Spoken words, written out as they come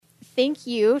thank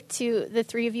you to the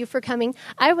three of you for coming.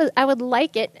 I would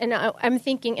like it, and I'm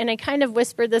thinking, and I kind of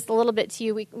whispered this a little bit to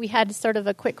you. We had sort of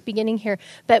a quick beginning here,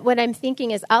 but what I'm thinking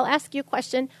is I'll ask you a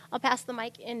question, I'll pass the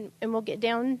mic, and we'll get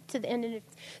down to the end.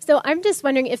 So I'm just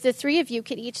wondering if the three of you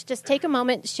could each just take a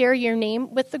moment, share your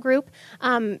name with the group,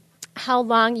 how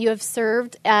long you have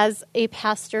served as a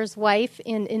pastor's wife,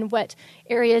 in what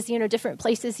areas, different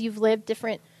places you've lived,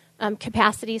 different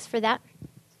capacities for that.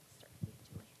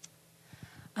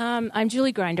 I'm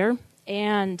Julie Grinder,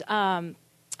 and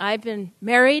I've been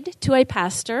married to a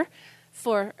pastor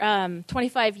for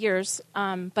 25 years,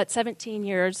 but 17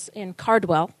 years in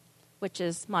Cardwell, which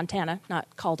is Montana, not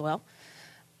Caldwell,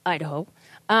 Idaho.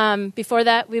 Before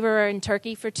that, we were in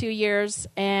Turkey for 2 years,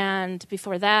 and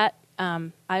before that,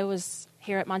 I was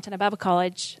here at Montana Bible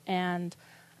College, and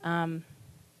I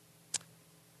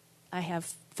have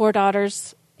 4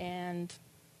 daughters and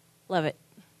love it.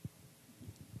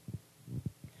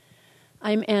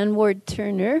 I'm Ann Ward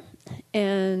Turner,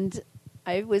 and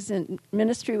I was in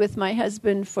ministry with my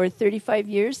husband for 35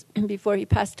 years. Before he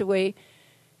passed away,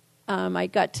 I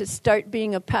got to start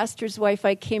being a pastor's wife.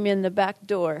 I came in the back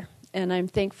door, and I'm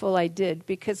thankful I did,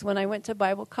 because when I went to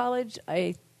Bible college,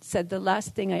 I said the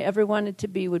last thing I ever wanted to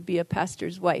be would be a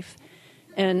pastor's wife.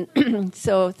 And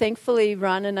so thankfully,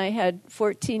 Ron and I had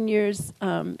 14 years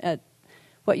at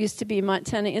what used to be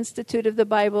Montana Institute of the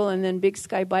Bible and then Big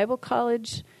Sky Bible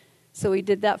College. So we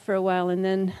did that for a while and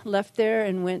then left there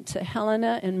and went to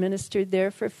Helena and ministered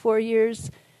there for 4 years.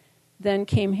 Then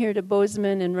came here to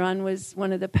Bozeman, and Ron was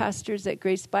one of the pastors at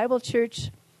Grace Bible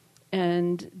Church.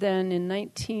 And then in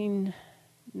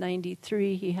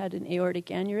 1993, he had an aortic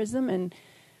aneurysm and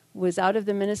was out of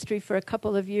the ministry for a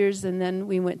couple of years, and then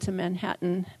we went to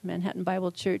Manhattan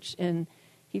Bible Church, and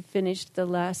he finished the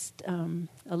last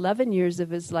 11 years of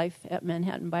his life at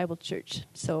Manhattan Bible Church.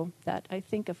 So that, I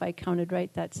think, if I counted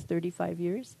right, that's 35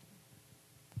 years.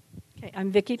 Okay, I'm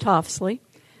Vicki Toffsley.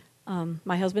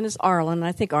 My husband is Arlen, and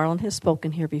I think Arlen has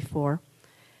spoken here before.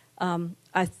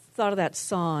 I thought of that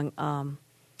song,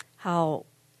 how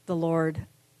the Lord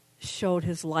showed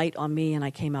his light on me, and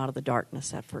I came out of the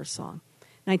darkness, that first song.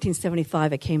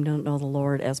 1975, I came to know the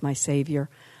Lord as my Savior.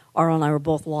 Arlen and I were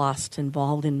both lost,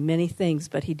 involved in many things,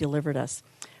 but he delivered us.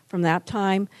 From that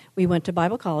time, we went to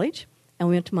Bible college, and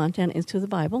we went to Montana Institute of the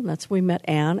Bible, and that's where we met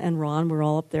Ann and Ron. We were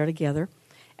all up there together,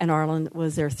 and Arlen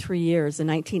was there 3 years. In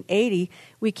 1980,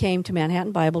 we came to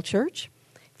Manhattan Bible Church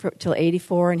till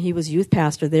 84, and he was youth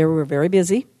pastor there. We were very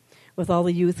busy with all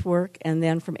the youth work, and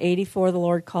then from 84, the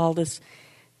Lord called us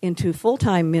into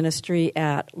full-time ministry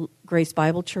at Grace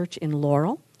Bible Church in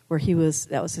Laurel, where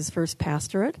that was his first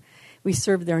pastorate. We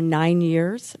served there 9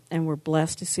 years, and we're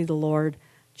blessed to see the Lord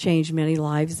change many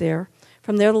lives there.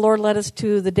 From there, the Lord led us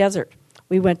to the desert.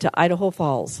 We went to Idaho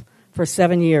Falls for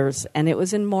 7 years, and it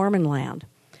was in Mormon land.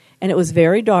 And it was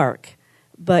very dark,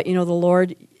 but, the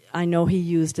Lord, I know he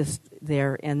used us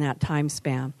there in that time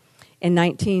span. In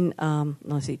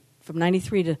from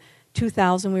 93 to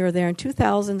 2000, we were there. In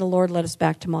 2000, the Lord led us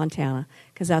back to Montana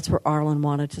because that's where Arlen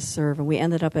wanted to serve. And we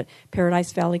ended up at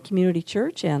Paradise Valley Community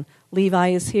Church, and Levi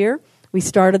is here. We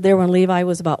started there when Levi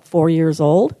was about 4 years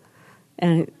old,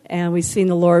 and we've seen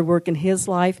the Lord work in his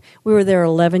life. We were there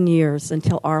 11 years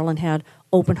until Arlen had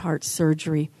open heart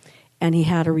surgery, and he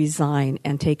had to resign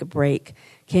and take a break.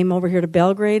 Came over here to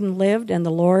Belgrade and lived, and the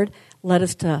Lord led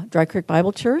us to Dry Creek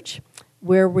Bible Church,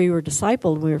 where we were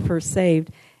discipled when we were first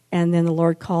saved. And then the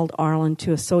Lord called Arlen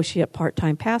to associate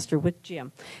part-time pastor with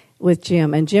Jim.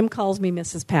 And Jim calls me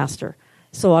Mrs. Pastor.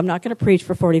 So I'm not going to preach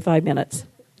for 45 minutes.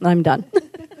 I'm done.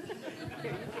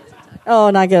 Oh,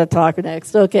 and I got to talk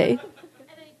next. Okay. And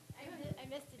I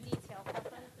missed a detail.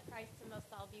 That's not a surprise to most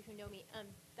all of you who know me.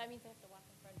 That means I have to walk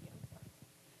in front of you. I'm sorry.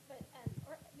 But,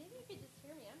 or maybe you could just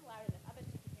hear me. I'm loud enough. I bet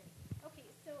you can hear me.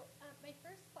 Okay, so my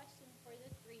first question for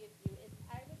the three of you is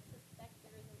I would suspect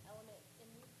there is an element, and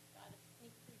you've got to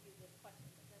sneak preview this question,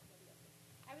 but that's what it is.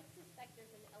 I would suspect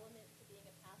there's an element to being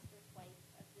a pastor's wife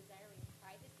of desiring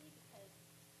privacy because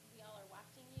we all are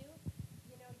watching you,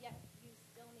 yet you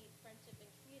still need friendship and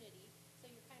community. So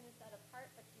you're kind of set apart,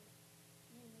 but you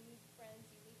need friends,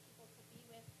 you need people to be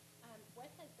with. What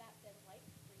has that been like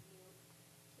for you?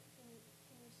 Can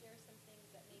you share some things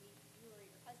that maybe you or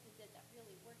your husband did that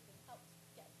really worked and helped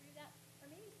get through that? Or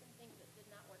maybe some things that did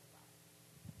not work well?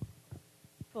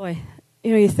 Boy,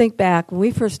 you think back, when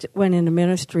we first went into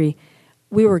ministry,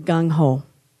 we were gung-ho.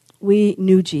 We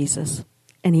knew Jesus,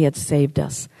 and he had saved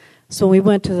us. So we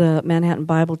went to the Manhattan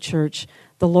Bible Church.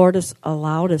 The Lord has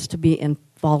allowed us to be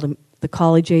involved in the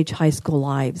college-age high school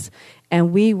lives,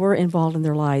 and we were involved in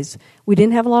their lives. We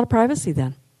didn't have a lot of privacy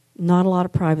then, not a lot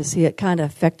of privacy. It kind of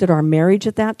affected our marriage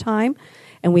at that time,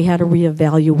 and we had to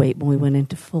reevaluate when we went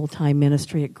into full-time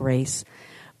ministry at Grace.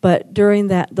 But during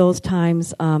those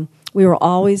times, we were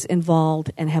always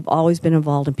involved and have always been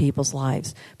involved in people's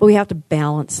lives. But we have to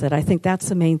balance it. I think that's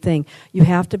the main thing. You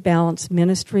have to balance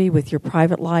ministry with your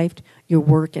private life, your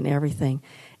work, and everything.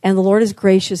 And the Lord is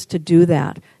gracious to do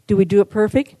that. Do we do it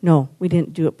perfect? No, we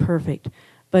didn't do it perfect.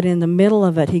 But in the middle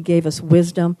of it, He gave us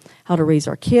wisdom, how to raise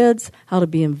our kids, how to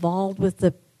be involved with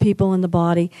the people in the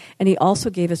body, and He also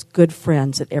gave us good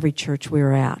friends at every church we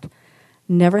were at.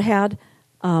 Never had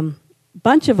a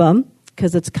bunch of them,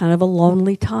 because it's kind of a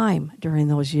lonely time during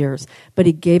those years. But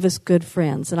He gave us good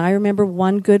friends. And I remember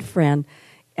one good friend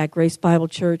at Grace Bible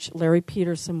Church. Larry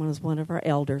Peterson was one of our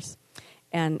elders.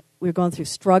 And we were going through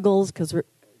struggles, because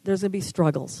there's going to be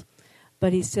struggles.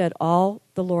 But he said, all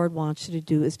the Lord wants you to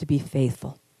do is to be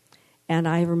faithful. And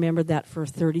I remember that for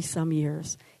 30-some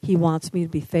years. He wants me to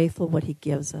be faithful what He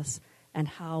gives us and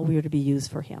how we are to be used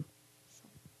for Him.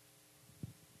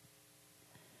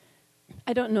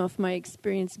 I don't know if my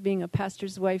experience being a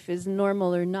pastor's wife is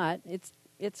normal or not.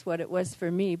 It's what it was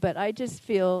for me. But I just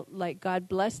feel like God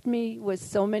blessed me with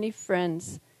so many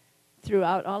friends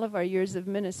throughout all of our years of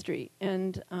ministry.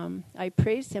 And I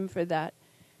praise Him for that.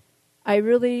 I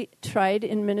really tried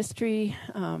in ministry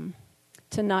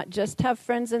to not just have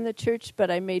friends in the church, but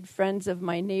I made friends of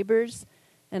my neighbors,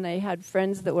 and I had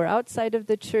friends that were outside of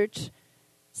the church.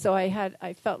 So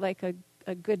I felt like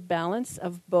a good balance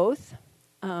of both.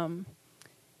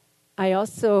 I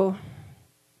also,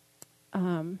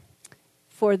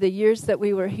 for the years that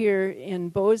we were here in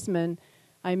Bozeman,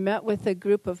 I met with a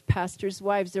group of pastors'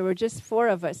 wives. There were just 4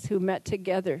 of us who met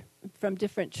together from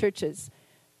different churches.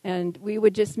 And we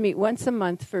would just meet once a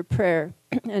month for prayer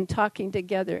and talking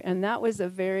together. And that was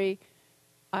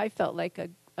I felt like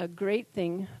a great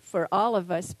thing for all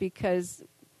of us, because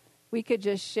we could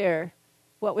just share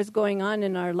what was going on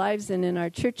in our lives and in our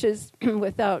churches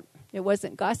it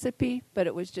wasn't gossipy, but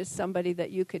it was just somebody that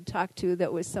you could talk to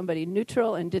that was somebody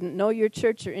neutral and didn't know your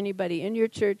church or anybody in your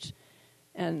church.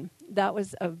 And that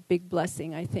was a big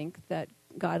blessing, I think, that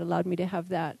God allowed me to have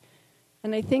that.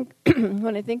 And I think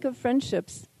when I think of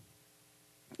friendships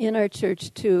in our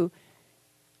church too,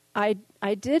 I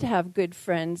did have good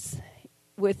friends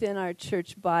within our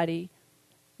church body.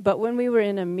 But when we were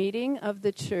in a meeting of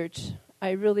the church,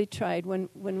 I really tried, when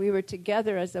we were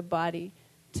together as a body,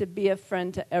 to be a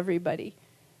friend to everybody.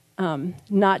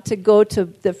 Not to go to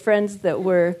the friends that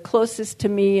were closest to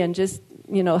me and just,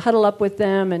 huddle up with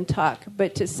them and talk,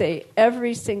 but to say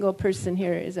every single person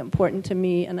here is important to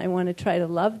me, and I want to try to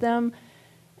love them.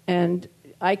 And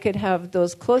I could have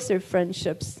those closer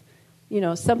friendships,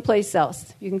 someplace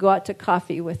else. You can go out to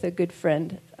coffee with a good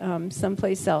friend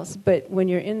someplace else. But when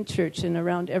you're in church and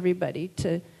around everybody,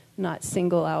 to not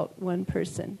single out one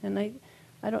person. And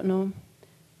I don't know,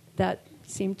 that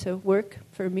seemed to work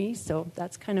for me, so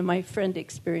that's kind of my friend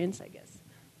experience, I guess.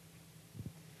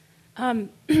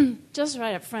 Just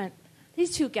right up front,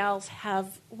 these 2 gals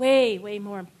have way, way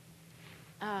more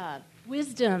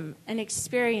wisdom and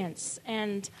experience,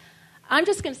 and I'm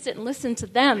just going to sit and listen to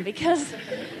them because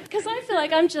I feel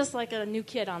like I'm just like a new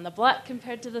kid on the block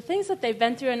compared to the things that they've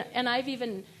been through, and I've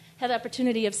even had the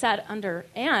opportunity of sat under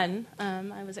Anne.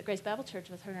 I was at Grace Bible Church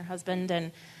with her and her husband,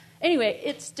 and anyway,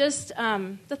 it's just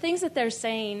the things that they're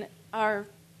saying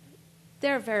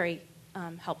they're very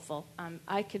helpful.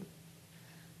 I could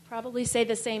probably say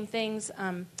the same things.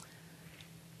 I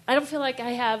don't feel like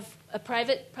I have a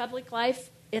private public life.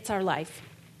 It's our life.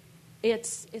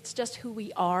 It's just who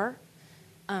we are.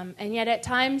 And yet at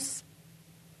times,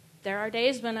 there are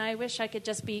days when I wish I could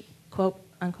just be, quote,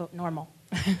 unquote, normal.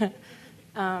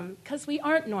 Because we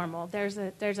aren't normal. There's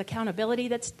accountability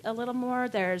that's a little more.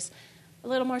 There's a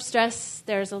little more stress.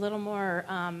 There's a little more.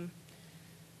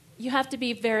 You have to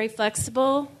be very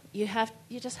flexible. You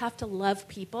just have to love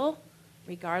people,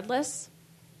 regardless.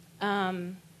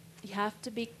 You have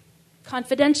to be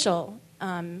confidential.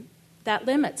 That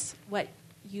limits what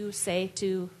you say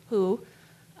to who.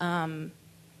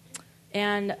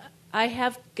 And I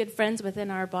have good friends within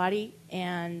our body,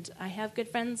 and I have good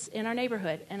friends in our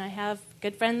neighborhood, and I have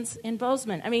good friends in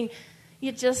Bozeman. I mean,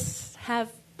 you just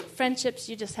have friendships.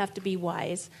 You just have to be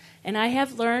wise. And I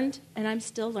have learned, and I'm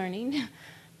still learning,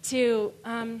 to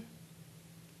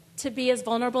be as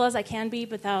vulnerable as I can be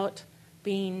without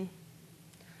being,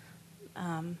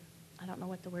 I don't know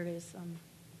what the word is.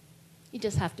 You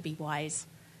just have to be wise.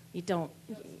 You don't.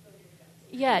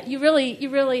 Yeah, you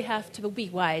really have to be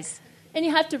wise. And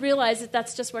you have to realize that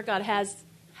that's just where God has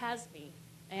me.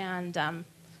 And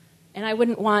I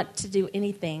wouldn't want to do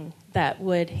anything that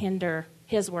would hinder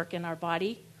His work in our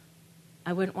body.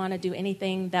 I wouldn't want to do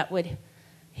anything that would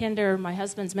hinder my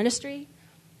husband's ministry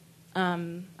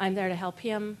I'm there to help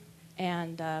him.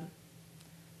 And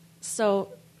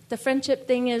so the friendship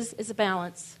thing is a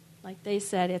balance. Like they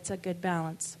said, it's a good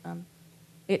balance.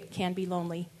 It can be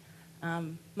lonely.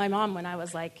 My mom, when I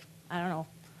was like,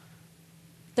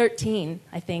 13,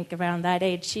 I think, around that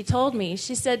age, she told me,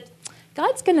 she said,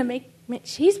 God's going to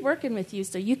he's working with you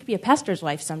so you could be a pastor's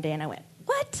wife someday. And I went,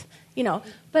 what?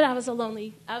 But I was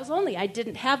lonely. I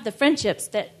didn't have the friendships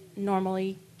that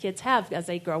normally kids have as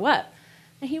they grow up.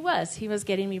 And he was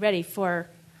getting me ready for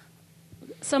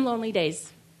some lonely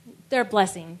days. They're a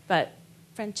blessing, but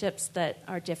friendships that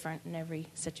are different in every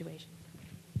situation.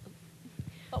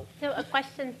 Oh, so a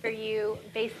question for you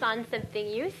based on something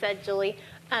you said, Julie.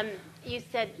 You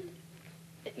said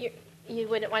you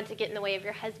wouldn't want to get in the way of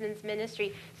your husband's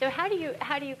ministry. So how do you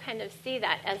kind of see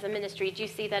that as a ministry? Do you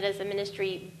see that as a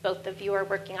ministry both of you are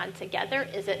working on together?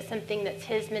 Is it something that's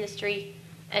his ministry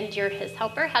and you're his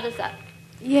helper? How does that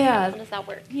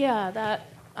work? Yeah, that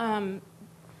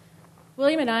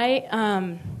William and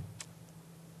I,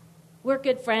 we're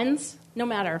good friends, no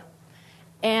matter.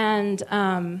 And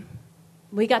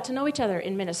we got to know each other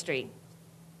in ministry.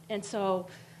 And so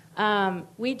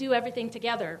we do everything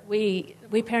together. We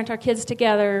parent our kids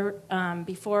together.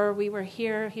 Before we were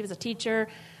here, he was a teacher.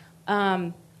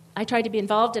 I tried to be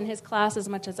involved in his class as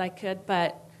much as I could,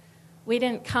 but we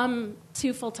didn't come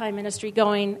to full-time ministry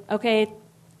going, okay,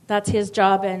 that's his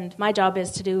job, and my job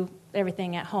is to do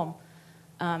everything at home.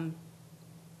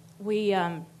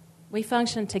 We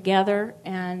function together,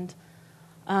 and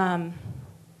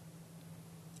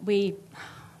we,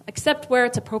 except where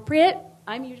it's appropriate,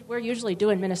 we're usually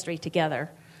doing ministry together.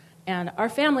 And our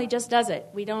family just does it.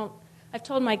 I've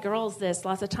told my girls this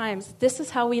lots of times, this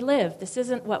is how we live. This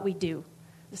isn't what we do.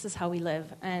 This is how we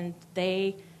live. And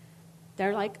they're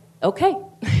like, okay.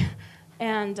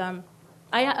 And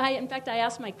in fact, I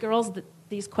asked my girls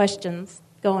these questions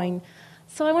going,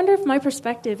 so I wonder if my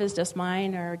perspective is just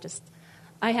mine or just,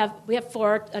 we have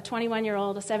four, a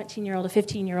 21-year-old, a 17-year-old, a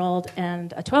 15-year-old,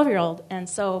 and a 12-year-old. And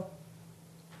so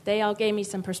they all gave me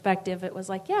some perspective. It was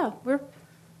like, yeah, we're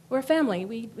a family.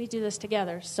 We do this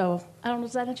together. So I don't know,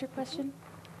 does that answer your question?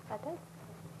 That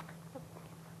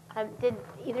does. Did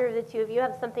either of the two of you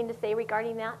have something to say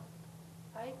regarding that?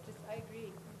 I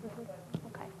agree. Mm-hmm.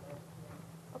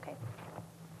 Okay.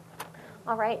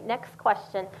 All right, next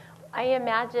question. I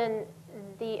imagine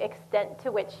the extent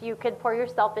to which you could pour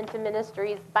yourself into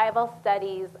ministries, Bible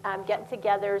studies,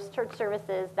 get-togethers, church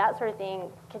services, that sort of thing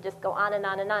could just go on and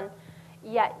on and on.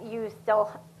 Yet you still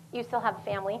have a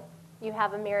family, you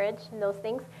have a marriage, and those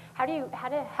things. How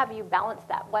have you balanced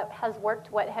that? What has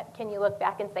worked? What can you look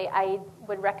back and say, I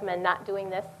would recommend not doing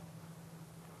this?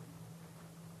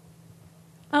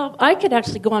 Oh, I could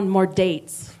actually go on more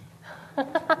dates.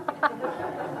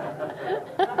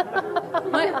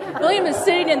 William is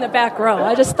sitting in the back row.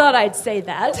 I just thought I'd say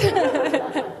that.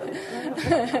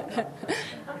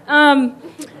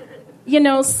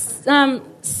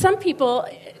 Some people,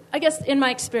 I guess in my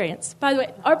experience, by the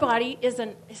way, our body is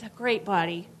a great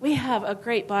body. We have a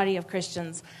great body of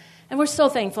Christians, and we're so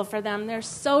thankful for them. They're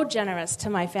so generous to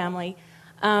my family.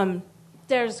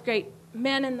 There's great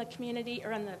men in the community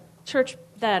or in the church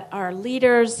that are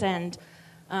leaders, and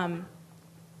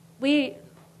we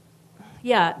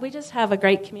just have a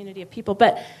great community of people.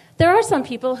 But there are some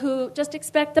people who just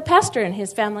expect the pastor and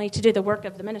his family to do the work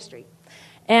of the ministry.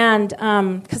 And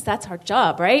because that's our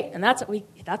job, right? And that's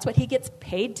what he gets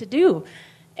paid to do.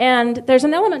 And there's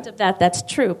an element of that's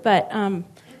true. But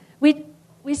we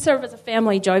serve as a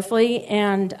family joyfully,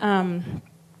 and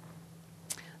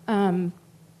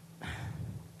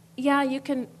you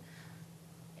can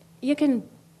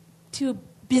too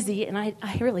busy, and I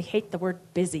really hate the word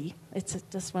busy. It's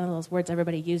just one of those words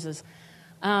everybody uses.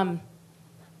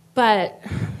 But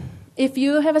if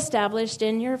you have established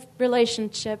in your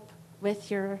relationship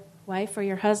with your wife or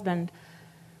your husband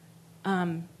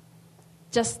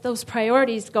just those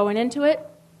priorities going into it,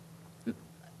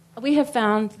 we have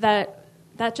found that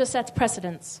just sets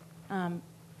precedence. You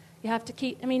have to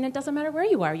keep, it doesn't matter where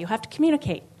you are, you have to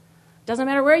communicate. It doesn't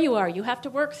matter where you are, you have to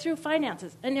work through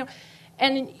finances. And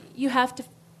you have to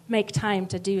make time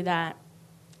to do that.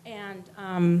 And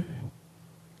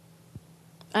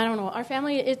I don't know, our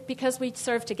family, because we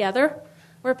serve together,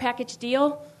 we're a package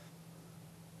deal.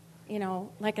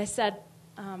 Like I said,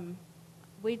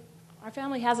 our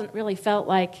family hasn't really felt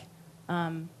like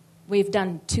we've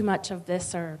done too much of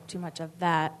this or too much of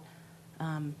that.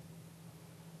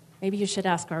 Maybe you should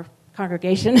ask our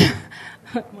congregation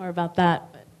more about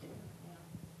that. But,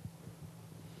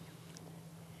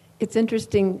 It's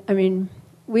interesting.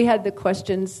 We had the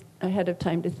questions ahead of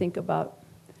time to think about,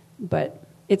 but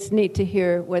it's neat to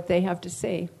hear what they have to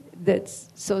say. that's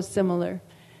so similar.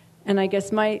 And I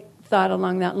guess my thought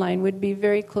along that line would be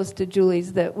very close to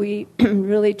Julie's, that we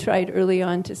really tried early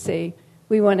on to say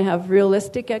we want to have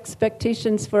realistic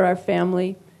expectations for our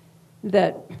family,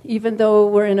 that even though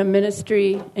we're in a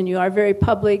ministry and you are very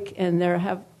public and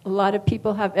a lot of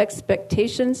people have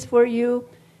expectations for you,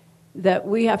 that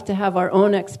we have to have our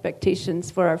own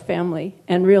expectations for our family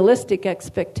and realistic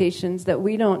expectations, that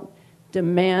we don't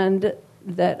demand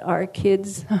that our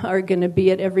kids are going to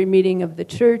be at every meeting of the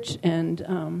church,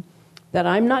 and that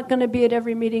I'm not going to be at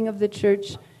every meeting of the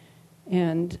church.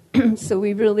 And so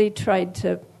we really tried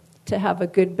to have a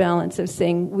good balance of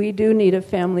saying we do need a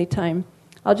family time.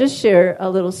 I'll just share a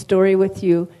little story with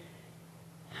you.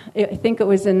 I think it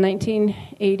was in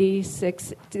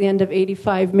 1986, to the end of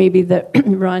 85 maybe, that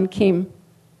Ron came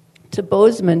to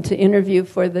Bozeman to interview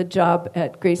for the job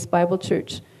at Grace Bible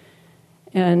Church.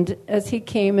 And as he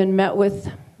came and met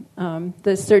with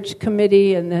the search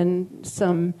committee and then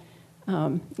some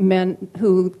men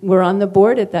who were on the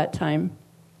board at that time,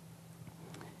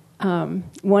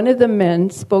 one of the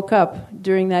men spoke up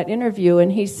during that interview,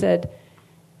 and he said,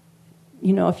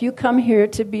 you know, if you come here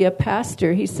to be a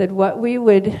pastor, he said, what we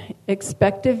would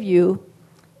expect of you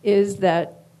is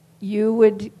that you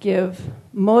would give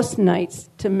most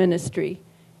nights to ministry.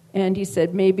 And he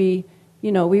said, maybe,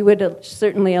 you know, we would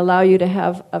certainly allow you to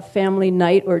have a family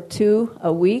night or two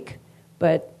a week,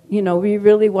 but, you know, we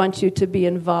really want you to be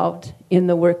involved in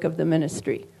the work of the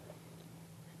ministry.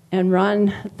 And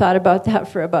Ron thought about that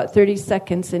for about 30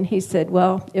 seconds, and he said,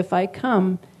 well, if I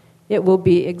come, it will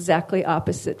be exactly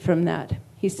opposite from that.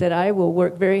 He said, I will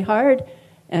work very hard,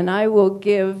 and I will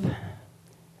give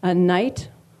a night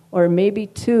or maybe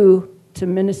two to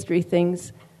ministry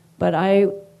things, but I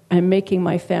am making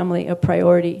my family a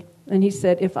priority. And he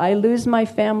said, if I lose my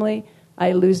family,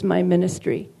 I lose my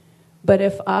ministry. But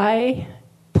if I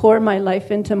pour my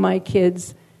life into my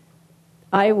kids,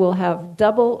 I will have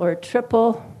double or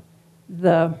triple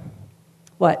the,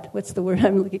 what's the word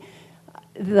I'm looking,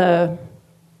 the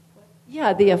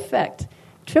effect,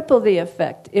 triple the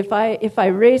effect. If I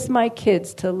raise my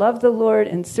kids to love the Lord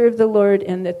and serve the Lord,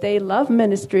 and that they love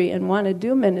ministry and want to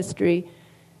do ministry,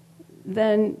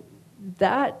 then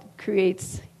that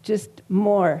creates just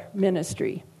more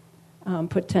ministry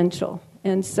potential.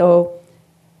 And so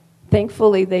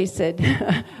thankfully they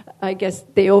said, I guess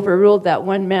they overruled that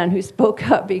one man who spoke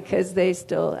up, because they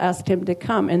still asked him to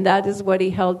come. And that is what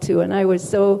he held to. And I was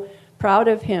so proud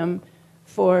of him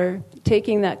for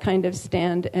taking that kind of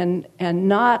stand and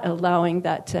not allowing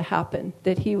that to happen,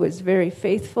 that he was very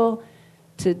faithful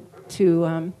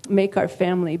to make our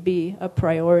family be a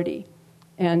priority.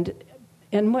 And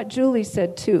what Julie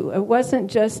said, too, it wasn't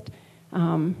just,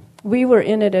 we were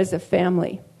in it as a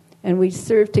family, and we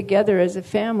served together as a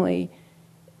family,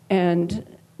 and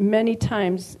many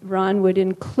times Ron would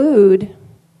include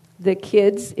the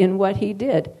kids in what he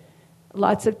did.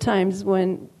 Lots of times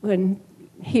when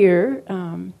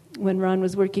Ron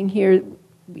was working here,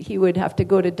 he would have to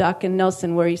go to Doc and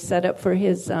Nelson, where he set up for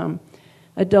his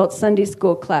adult Sunday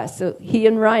school class. So he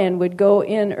and Ryan would go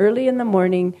in early in the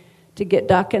morning to get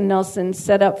Doc and Nelson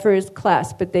set up for his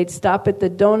class, but they'd stop at the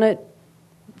donut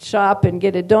shop and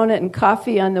get a donut and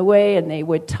coffee on the way, and they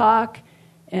would talk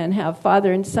and have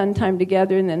father and son time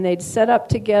together, and then they'd set up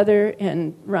together,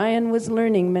 and Ryan was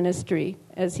learning ministry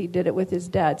as he did it with his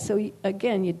dad. So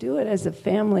again, you do it as a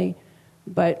family,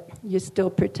 but you still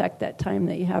protect that time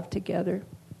that you have together.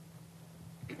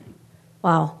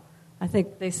 Wow. I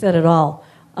think they said it all.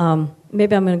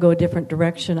 Maybe I'm going to go a different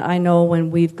direction. I know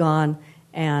when we've gone,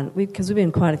 and because we've been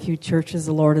in quite a few churches,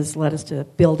 the Lord has led us to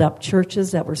build up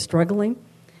churches that were struggling.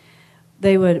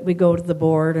 We go to the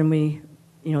board, and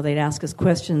they'd ask us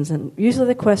questions, and usually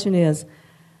the question is,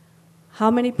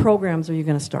 how many programs are you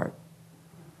going to start?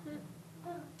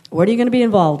 What are you going to be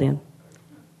involved in?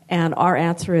 And our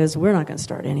answer is, we're not going to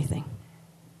start anything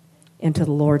until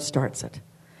the Lord starts it.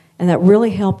 And that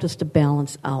really helped us to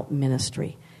balance out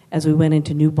ministry. As we went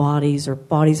into new bodies or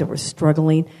bodies that were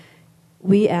struggling,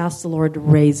 we asked the Lord to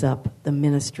raise up the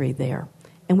ministry there.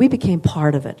 And we became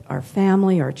part of it, our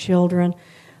family, our children.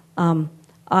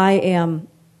 I am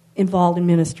involved in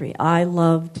ministry. I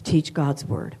love to teach God's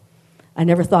Word. I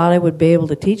never thought I would be able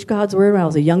to teach God's Word when I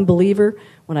was a young believer.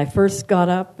 When I first got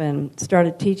up and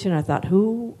started teaching, I thought,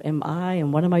 who am I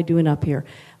and what am I doing up here?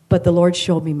 But the Lord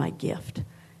showed me my gift.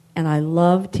 And I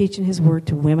love teaching His Word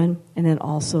to women, and then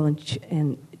also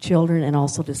in children, and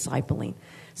also discipling.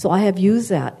 So I have used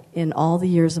that in all the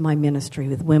years of my ministry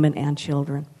with women and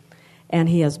children. And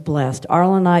He has blessed.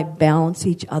 Arlen and I balance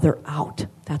each other out.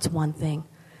 That's one thing.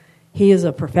 He is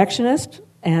a perfectionist,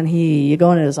 and you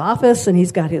go into his office, and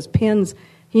he's got his pins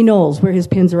He knows where his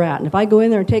pins are at. And if I go in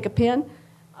there and take a pin,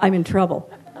 I'm in trouble.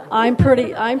 I'm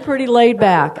pretty laid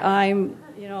back.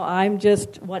 I'm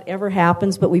just whatever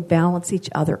happens, but we balance each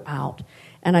other out.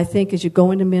 And I think as you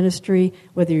go into ministry,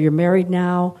 whether you're married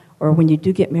now or when you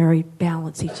do get married,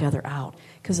 balance each other out.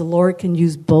 Because the Lord can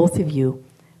use both of you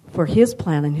for His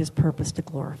plan and His purpose to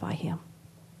glorify Him.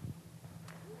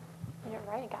 You're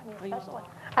right. It got me a special one.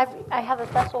 I have a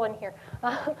special one here.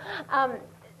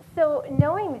 So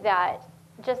knowing that,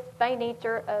 just by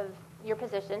nature of your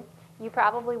position, you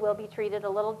probably will be treated a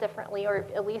little differently, or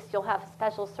at least you'll have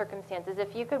special circumstances.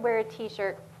 If you could wear a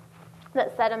T-shirt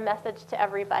that said a message to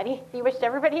everybody, you wished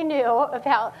everybody knew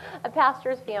about a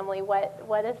pastor's family,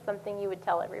 what is something you would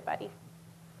tell everybody?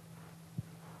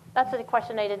 That's a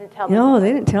question I didn't tell them. No,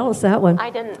 they didn't tell us that one. I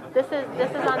didn't. This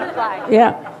is on the fly.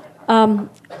 Yeah.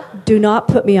 Do not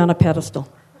put me on a pedestal.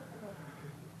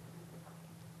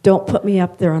 Don't put me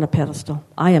up there on a pedestal.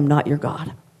 I am not your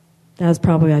God. That's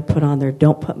probably I'd put on there.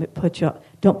 Don't put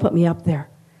me up there.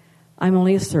 I'm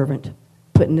only a servant,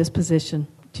 put in this position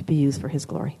to be used for His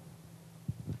glory.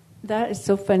 That is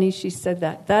so funny she said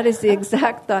that. That is the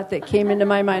exact thought that came into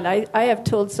my mind. I have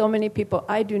told so many people,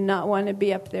 I do not want to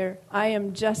be up there. I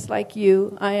am just like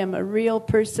you. I am a real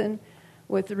person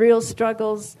with real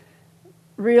struggles,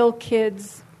 real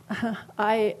kids.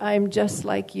 I'm just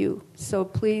like you. So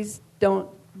please don't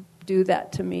do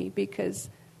that to me,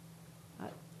 because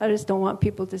I just don't want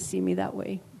people to see me that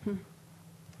way.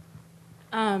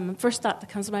 First thought that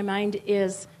comes to my mind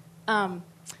is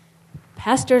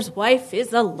pastor's wife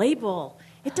is a label.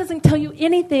 It doesn't tell you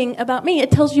anything about me. It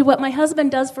tells you what my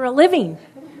husband does for a living.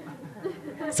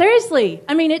 Seriously.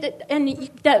 I mean,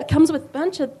 that comes with a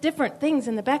bunch of different things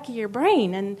in the back of your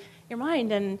brain and your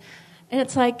mind. And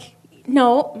it's like,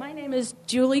 no, my name is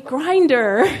Julie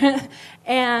Grinder.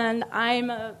 And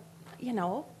I'm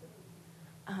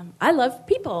I love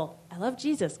people. I love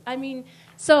Jesus. I mean,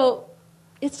 so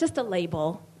it's just a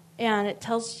label, and it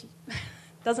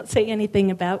doesn't say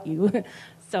anything about you.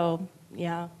 So,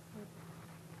 yeah.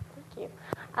 Thank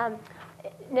you.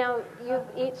 Now, you've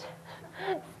each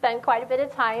spent quite a bit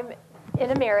of time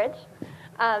in a marriage,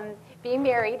 being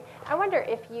married. I wonder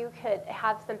if you could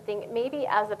have something, maybe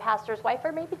as a pastor's wife,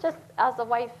 or maybe just as a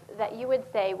wife, that you would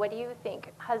say, what do you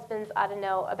think husbands ought to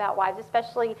know about wives,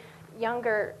 especially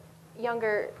younger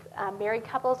married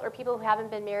couples or people who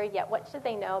haven't been married yet? What should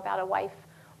they know about a wife,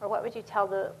 or what would you tell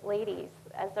the ladies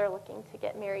as they're looking to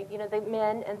get married? You know, the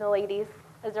men and the ladies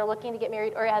as they're looking to get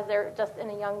married, or as they're just in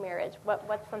a young marriage.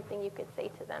 What's something you could say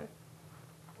to them?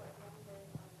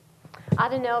 I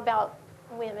don't know about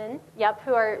women,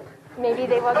 who are, maybe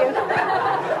they will give.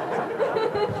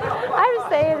 I'm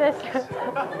saying this.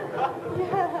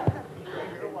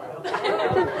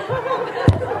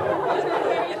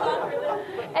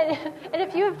 And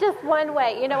if you have just one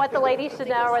way, you know what the ladies should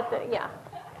know, or yeah.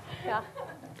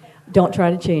 Don't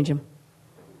try to change him.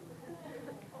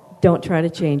 Don't try to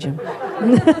change him.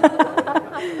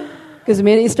 Because the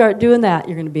minute you start doing that,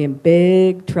 you're going to be in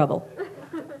big trouble.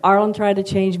 Arlen tried to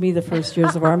change me the first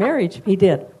years of our marriage. He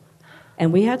did.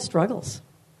 And we had struggles.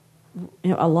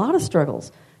 A lot of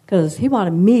struggles. Because he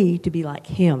wanted me to be like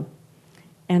him.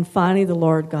 And finally the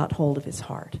Lord got hold of his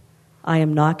heart. I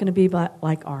am not going to be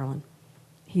like Arlen.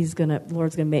 The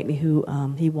Lord's going to make me who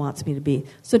He wants me to be.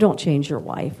 So don't change your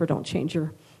wife, or don't change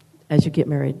her as you get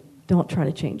married. Don't try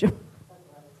to change her.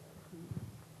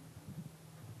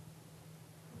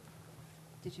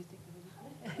 Did you think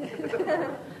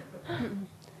of anything?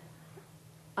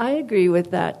 I agree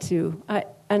with that too.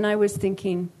 I was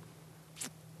thinking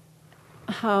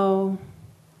how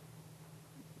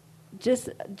just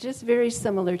very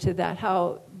similar to that,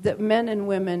 how the men and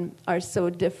women are so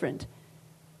different.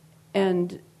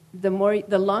 And the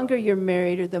longer you're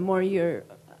married, or the more you're,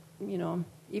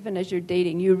 even as you're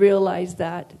dating, you realize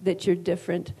that you're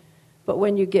different. But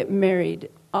when you get married,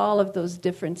 all of those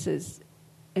differences,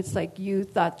 it's like you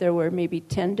thought there were maybe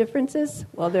 10 differences.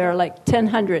 Well, there are like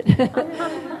 1,000.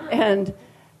 And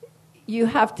you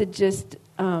have to just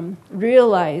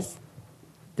realize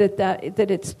that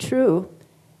it's true,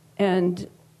 and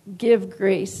give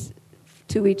grace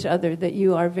to each other, that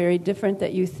you are very different,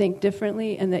 that you think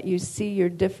differently, and that you see your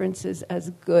differences as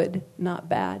good, not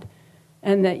bad.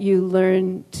 And that you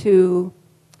learn to,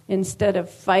 instead of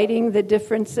fighting the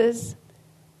differences,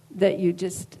 that you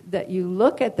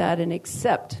look at that and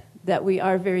accept that we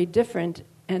are very different,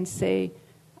 and say,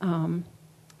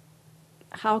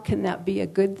 how can that be a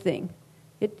good thing?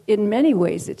 In many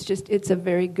ways, it's a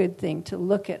very good thing to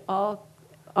look at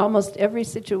almost every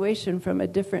situation from a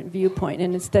different viewpoint,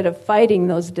 and instead of fighting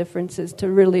those differences, to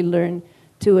really learn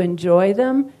to enjoy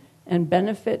them and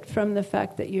benefit from the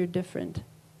fact that you're different.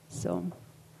 So,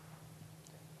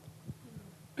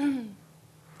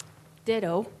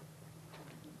 Ditto.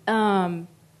 I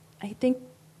think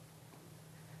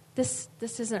this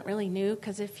isn't really new,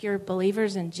 because if you're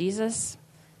believers in Jesus,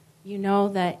 you know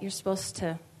that you're supposed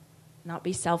to not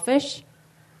be selfish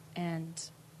and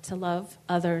to love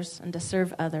others and to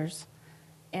serve others.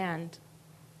 And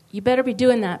you better be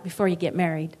doing that before you get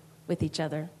married with each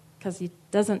other, because it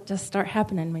doesn't just start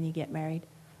happening when you get married.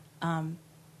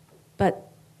 But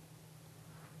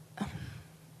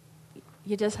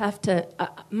you just have to.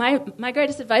 My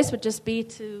greatest advice would just be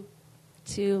to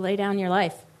lay down your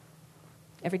life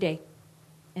every day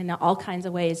in all kinds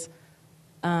of ways.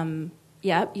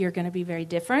 Yeah, you're going to be very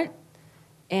different,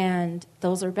 and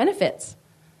those are benefits.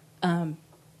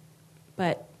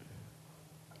 But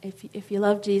if you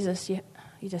love Jesus, you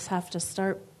just have to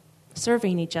start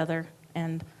serving each other,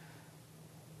 and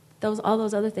all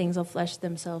those other things will flesh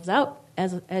themselves out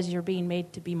as you're being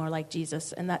made to be more like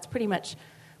Jesus. And that's pretty much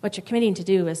what you're committing to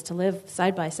do, is to live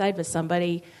side by side with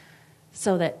somebody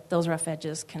so that those rough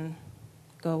edges can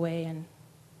go away.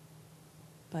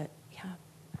 But yeah.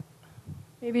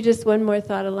 maybe just one more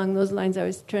thought along those lines. I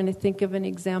was trying to think of an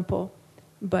example,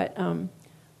 but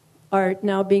Art,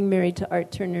 now being married to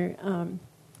Art Turner,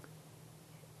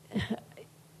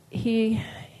 he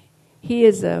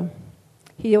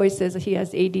always says that he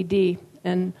has ADD,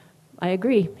 and I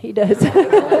agree, he does.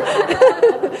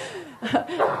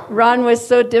 Ron was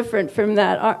so different from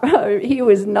that. He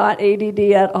was not ADD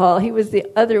at all. He was the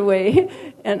other way.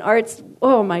 And Art's,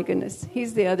 oh my goodness,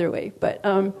 he's the other way. But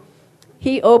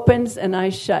he opens and I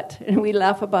shut. And we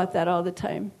laugh about that all the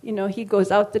time. You know, he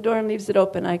goes out the door and leaves it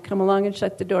open. I come along and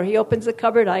shut the door. He opens the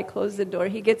cupboard, I close the door.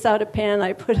 He gets out a pen,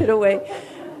 I put it away.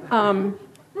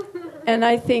 And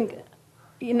I think,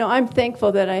 you know, I'm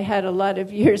thankful that I had a lot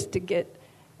of years to get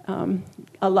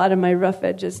a lot of my rough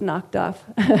edges knocked off.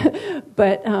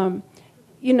 But,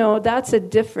 you know, that's a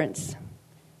difference.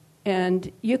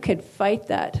 And you could fight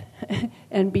that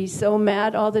and be so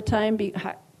mad all the time.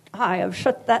 Hi, I've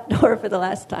shut that door for the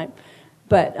last time.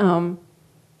 But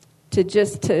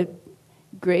to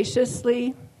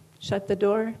graciously shut the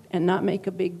door and not make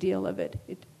a big deal of it.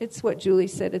 It's what Julie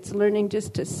said. It's learning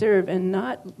just to serve and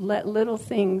not let little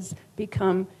things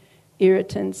become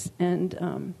irritants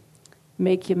and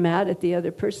make you mad at the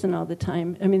other person all the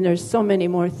time. I mean, there's so many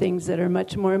more things that are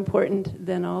much more important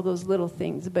than all those little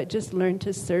things, but just learn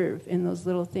to serve in those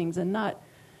little things and not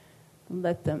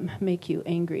let them make you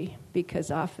angry, because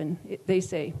often they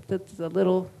say that the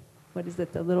little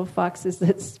foxes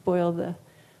that spoil the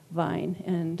vine,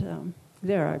 and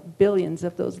there are billions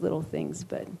of those little things,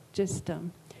 but just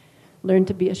learn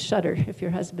to be a shutter if your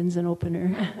husband's an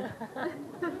opener.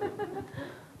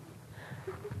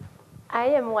 I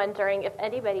am wondering if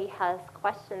anybody has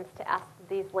questions to ask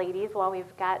these ladies while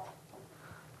we've got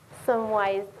some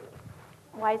wise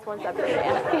ones up here to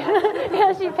ask.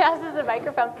 Yeah, she passes the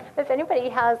microphone. If anybody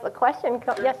has a question,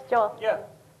 yes, Joel. Yeah.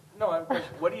 No, I'm curious.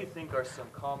 What do you think are some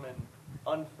common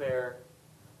unfair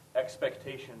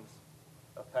expectations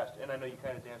of pastor? And I know you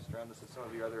kind of danced around this in some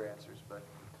of your other answers, but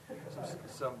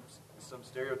some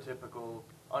stereotypical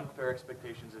unfair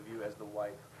expectations of you as the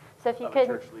wife. So if you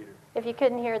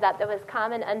couldn't hear that, there was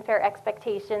common unfair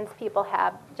expectations people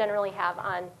generally have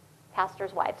on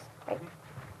pastors' wives, right?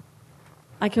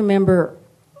 I can remember,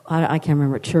 I can't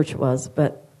remember what church it was,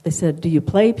 but they said, "Do you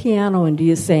play piano and do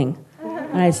you sing?"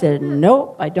 And I said,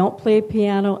 "Nope, I don't play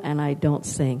piano and I don't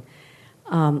sing."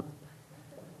 The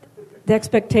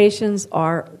expectations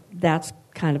are, that's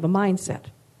kind of a mindset.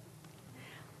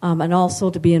 And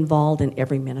also to be involved in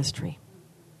every ministry.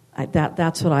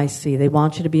 That's what I see. They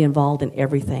want you to be involved in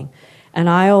everything. And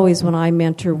I always, when I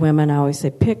mentor women, I always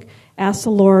say, ask the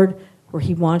Lord where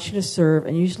He wants you to serve,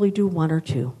 and usually do one or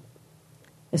two.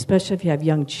 Especially if you have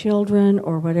young children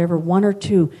or whatever, one or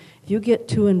two. If you get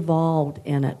too involved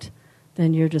in it,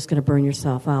 then you're just going to burn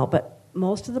yourself out. But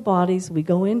most of the bodies we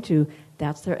go into,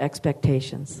 that's their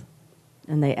expectations.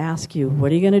 And they ask you,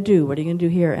 what are you going to do? What are you going to do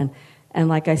here? And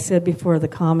like I said before, the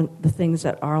things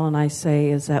that Arlen and I say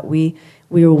is that we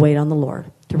will wait on the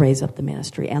Lord to raise up the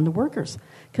ministry and the workers.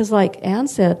 Because like Ann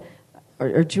said,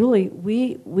 or Julie,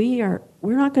 we're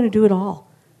not going to do it all.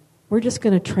 We're just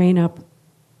going to train up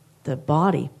the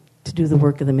body to do the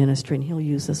work of the ministry, and He'll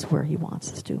use us where He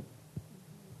wants us to.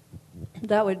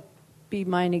 That would be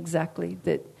mine exactly,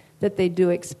 that they do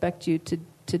expect you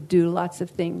to do lots of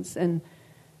things. And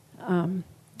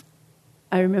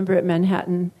I remember at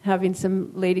Manhattan having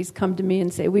some ladies come to me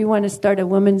and say, "We want to start a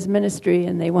women's ministry,"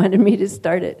 and they wanted me to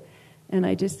start it. And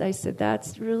I said,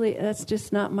 that's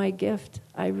just not my gift.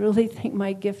 I really think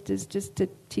my gift is just to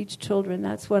teach children.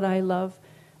 That's what I love.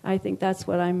 I think that's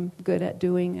what I'm good at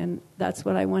doing, and that's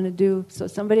what I want to do. So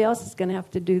somebody else is going to have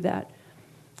to do that.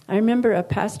 I remember a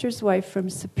pastor's wife from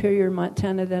Superior,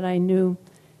 Montana that I knew,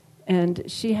 and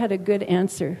she had a good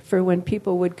answer for when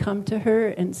people would come to her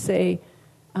and say,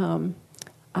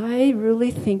 I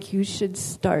really think you should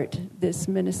start this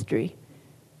ministry.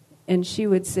 And she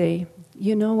would say,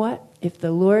 you know what? If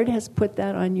the Lord has put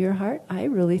that on your heart, I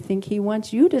really think he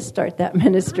wants you to start that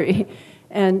ministry.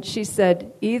 And she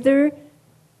said, either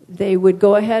they would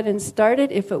go ahead and start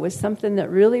it if it was something that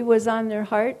really was on their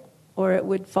heart, or it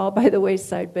would fall by the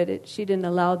wayside, but she didn't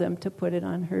allow them to put it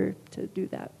on her to do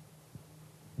that.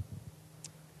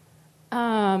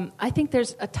 I think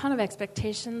there's a ton of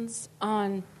expectations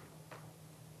on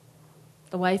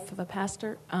the wife of a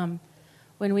pastor.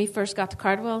 When we first got to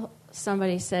Cardwell,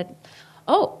 somebody said,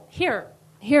 oh, here,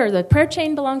 the prayer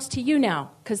chain belongs to you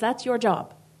now, because that's your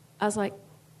job. I was like,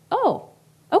 oh,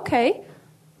 okay,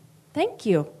 thank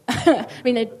you. I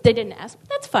mean, they didn't ask, but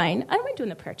that's fine. I don't mind doing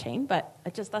the prayer chain, but I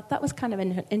just thought that was kind of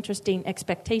an interesting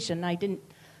expectation I didn't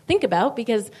think about,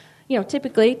 because,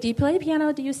 typically, do you play the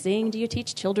piano? Do you sing? Do you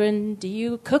teach children? Do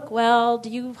you cook well?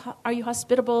 Are you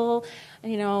hospitable?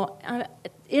 And,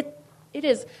 it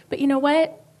is. But you know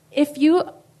what? If you,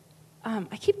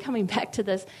 I keep coming back to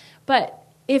this, but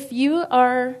if you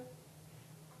are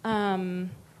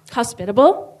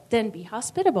hospitable, then be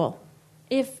hospitable.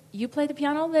 If you play the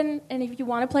piano, and if you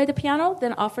want to play the piano,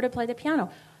 then offer to play the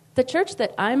piano. The church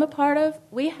that I'm a part of,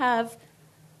 we have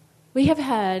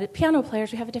had piano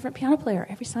players. We have a different piano player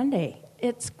every Sunday.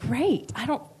 It's great.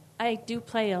 I do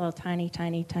play a little tiny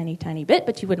bit,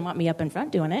 but you wouldn't want me up in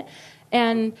front doing it.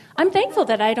 And I'm thankful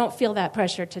that I don't feel that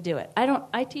pressure to do it.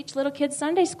 I teach little kids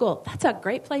Sunday school. That's a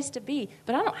great place to be,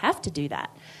 but I don't have to do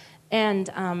that.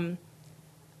 And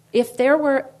if there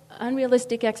were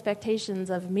unrealistic expectations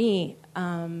of me,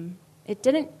 it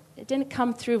didn't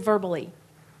come through verbally.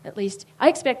 At least, I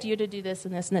expect you to do this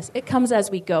and this and this. It comes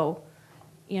as we go.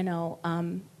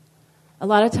 A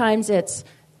lot of times it's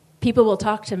people will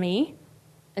talk to me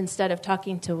instead of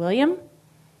talking to William,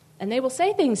 and they will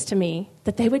say things to me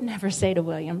that they would never say to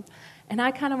William. And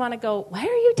I kind of want to go, why are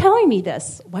you telling me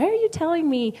this? Why are you telling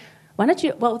me, why don't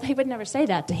you, well, they would never say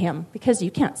that to him, because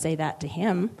you can't say that to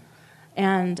him.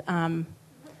 And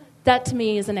that to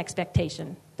me is an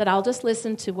expectation, that I'll just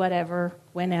listen to whatever,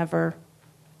 whenever.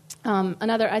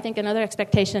 I think another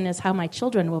expectation is how my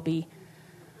children will be.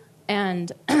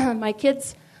 And I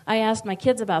asked my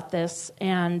kids about this,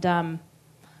 and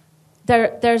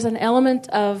there's an element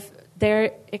of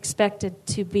they're expected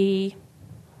to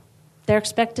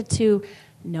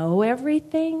know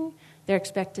everything. They're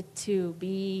expected to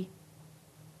be.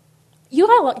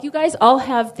 You guys all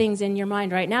have things in your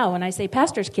mind right now. When I say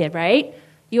pastor's kid, right?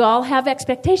 You all have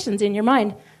expectations in your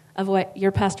mind of what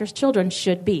your pastor's children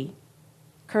should be.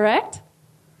 Correct?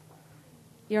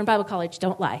 You're in Bible college.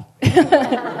 Don't lie.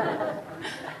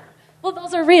 Well,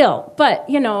 those are real. But,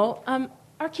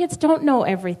 our kids don't know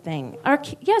everything.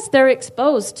 Yes, they're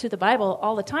exposed to the Bible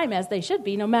all the time, as they should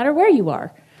be, no matter where you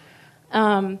are.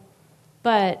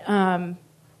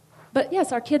 But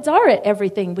yes, our kids are at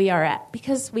everything we are at,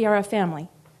 because we are a family.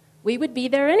 We would be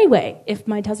there anyway if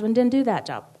my husband didn't do that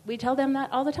job. We tell them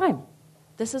that all the time.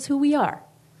 This is who we are.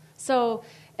 So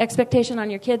expectation on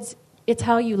your kids, it's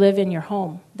how you live in your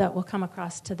home that will come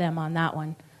across to them on that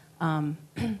one.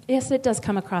 Yes, it does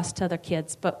come across to other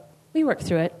kids, but we work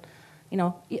through it.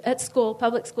 At school,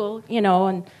 public school,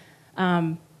 and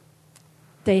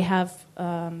they have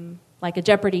like a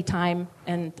Jeopardy time,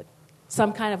 and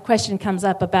some kind of question comes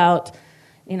up about,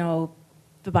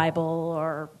 the Bible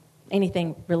or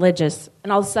anything religious.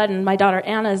 And all of a sudden, my daughter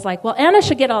Anna is like, well, Anna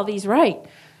should get all these right.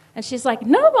 And she's like,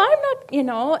 no, I'm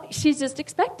not, she's just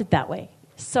expected that way.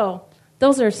 So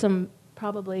those are some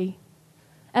probably,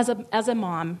 as a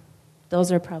mom,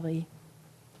 those are probably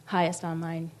highest on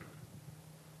mine.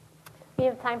 We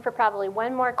have time for probably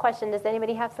one more question. Does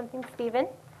anybody have something, Stephen?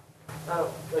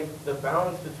 Like the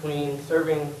balance between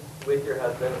serving with your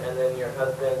husband and then your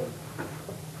husband,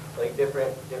 like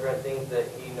different things that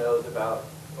he knows about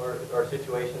or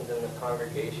situations in the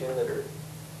congregation that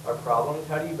are problems.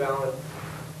 How do you balance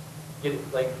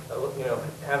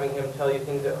having him tell you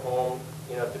things at home,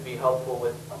 to be helpful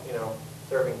with,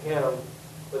 serving him,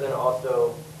 but then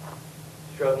also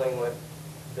struggling with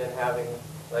then having,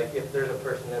 like, if there's a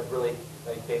person that really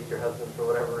hates your husband for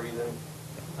whatever reason,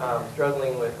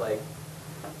 struggling with, I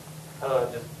don't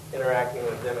know, just interacting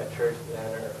with them at church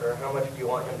then, or how much do you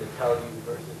want him to tell you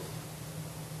versus,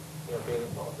 being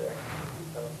involved there?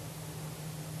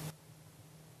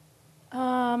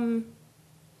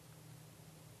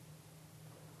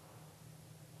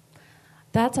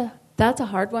 That's a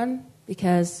hard one.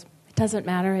 because it doesn't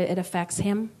matter. It affects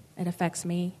him. It affects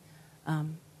me.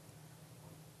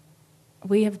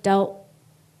 We've dealt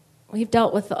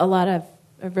with a lot of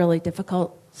really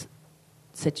difficult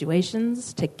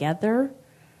situations together.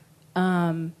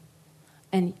 And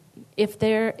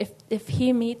if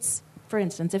he meets, for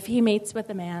instance, if he meets with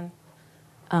a man,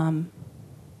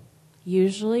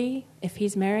 usually if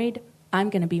he's married, I'm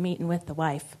going to be meeting with the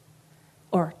wife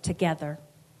or together.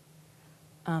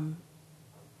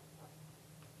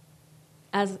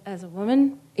 As a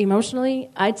woman, emotionally,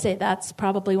 I'd say that's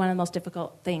probably one of the most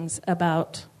difficult things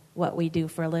about what we do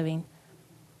for a living,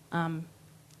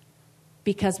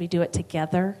 because we do it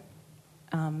together.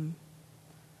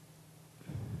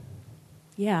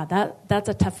 That's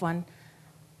a tough one.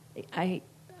 I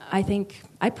think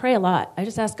I pray a lot. I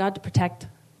just ask God to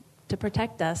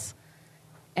protect us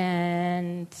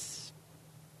and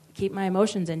keep my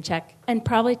emotions in check. And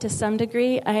probably to some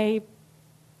degree, I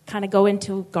kind of go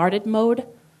into guarded mode,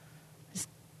 just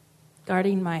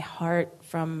guarding my heart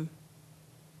from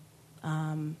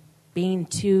being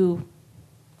too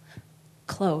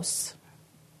close.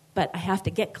 But I have to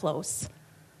get close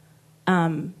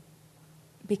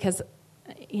because,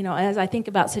 as I think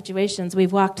about situations,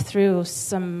 we've walked through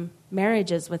some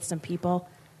marriages with some people,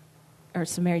 or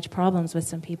some marriage problems with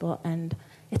some people, and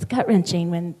it's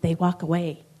gut-wrenching when they walk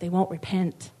away. They won't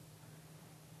repent.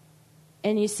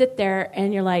 And you sit there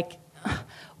and you're like,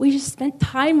 we just spent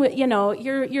time with,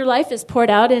 your life is poured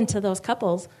out into those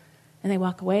couples, and they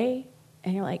walk away,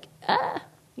 and you're like,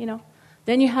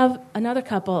 Then you have another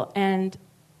couple, and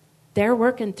they're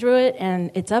working through it,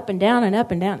 and it's up and down and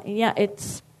up and down. Yeah,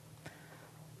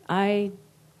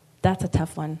 that's a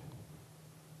tough one.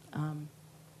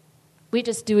 We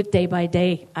just do it day by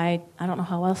day. I don't know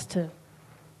how else to.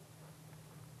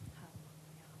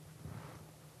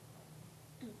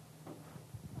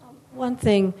 One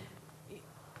thing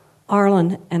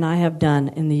Arlen and I have done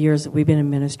in the years that we've been in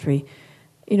ministry,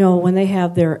 when they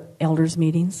have their elders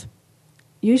meetings,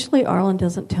 usually Arlen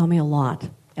doesn't tell me a lot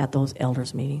at those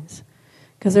elders meetings,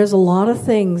 because there's a lot of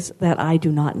things that I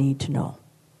do not need to know,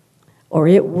 or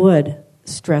it would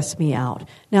stress me out.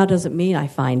 Now, does it mean I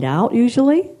find out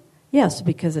usually? Yes,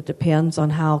 because it depends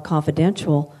on how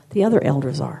confidential the other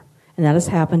elders are. And that has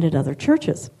happened at other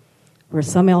churches, where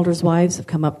some elders' wives have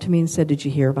come up to me and said, "Did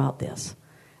you hear about this?"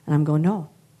 And I'm going, "No,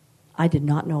 I did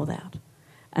not know that."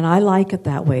 And I like it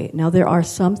that way. Now, there are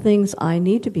some things I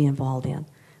need to be involved in.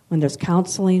 When there's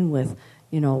counseling with,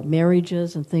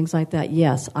 marriages and things like that,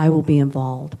 yes, I will be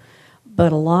involved.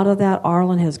 But a lot of that,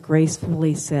 Arlen has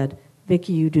gracefully said,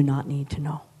 "Vicki, you do not need to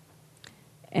know."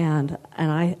 And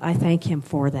I thank him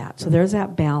for that. So there's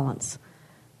that balance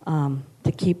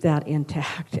to keep that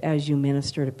intact as you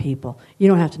minister to people. You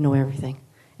don't have to know everything,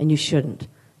 and you shouldn't,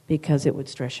 because it would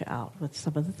stress you out with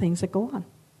some of the things that go on.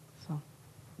 So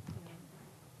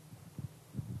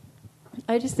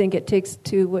I just think it takes,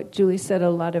 to what Julie said, a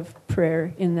lot of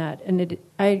prayer in that. And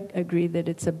I agree that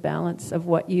it's a balance of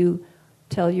what you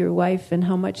tell your wife and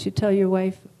how much you tell your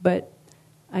wife. But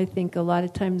I think a lot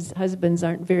of times husbands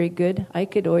aren't very good. I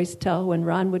could always tell when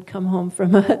Ron would come home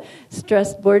from a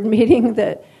stressed board meeting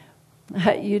that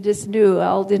you just knew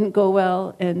all didn't go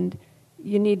well, and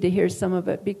you need to hear some of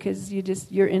it, because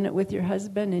you're in it with your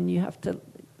husband, and you have to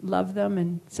love them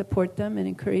and support them and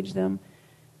encourage them.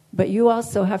 But you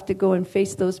also have to go and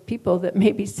face those people that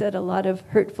maybe said a lot of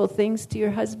hurtful things to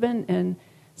your husband, and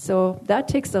so that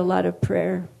takes a lot of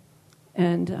prayer.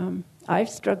 And I've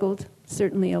struggled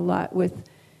certainly a lot with,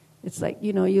 it's like,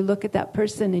 you look at that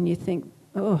person and you think,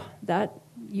 "Oh, that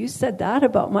you said that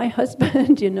about my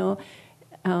husband,"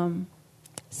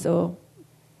 So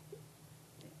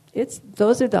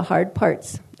those are the hard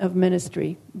parts of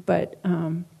ministry. But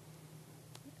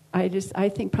I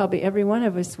think probably every one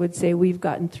of us would say we've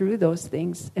gotten through those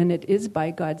things, and it is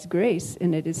by God's grace,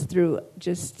 and it is through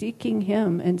just seeking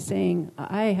Him and saying,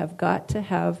 "I have got to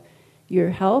have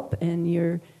your help and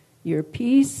your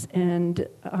peace, and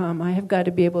I have got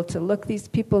to be able to look these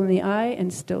people in the eye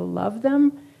and still love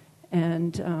them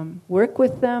and work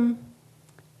with them."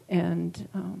 And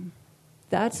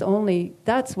that's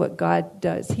what God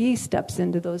does. He steps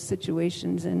into those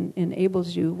situations and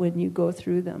enables you when you go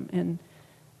through them. And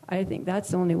I think that's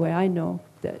the only way I know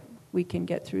that we can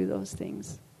get through those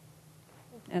things.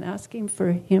 And asking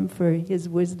for Him for His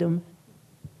wisdom.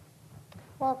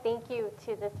 Well, thank you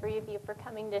to the three of you for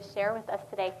coming to share with us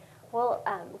today. We'll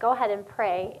go ahead and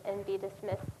pray and be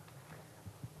dismissed.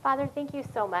 Father, thank you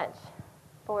so much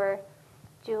for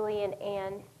Julie and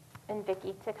Ann and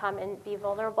Vicki to come and be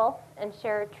vulnerable and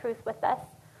share truth with us.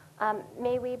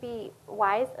 May we be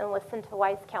wise and listen to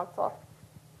wise counsel.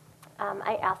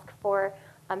 I ask for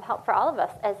help for all of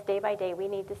us as day by day we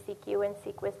need to seek you and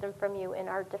seek wisdom from you in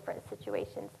our different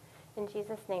situations. In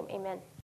Jesus' name, amen.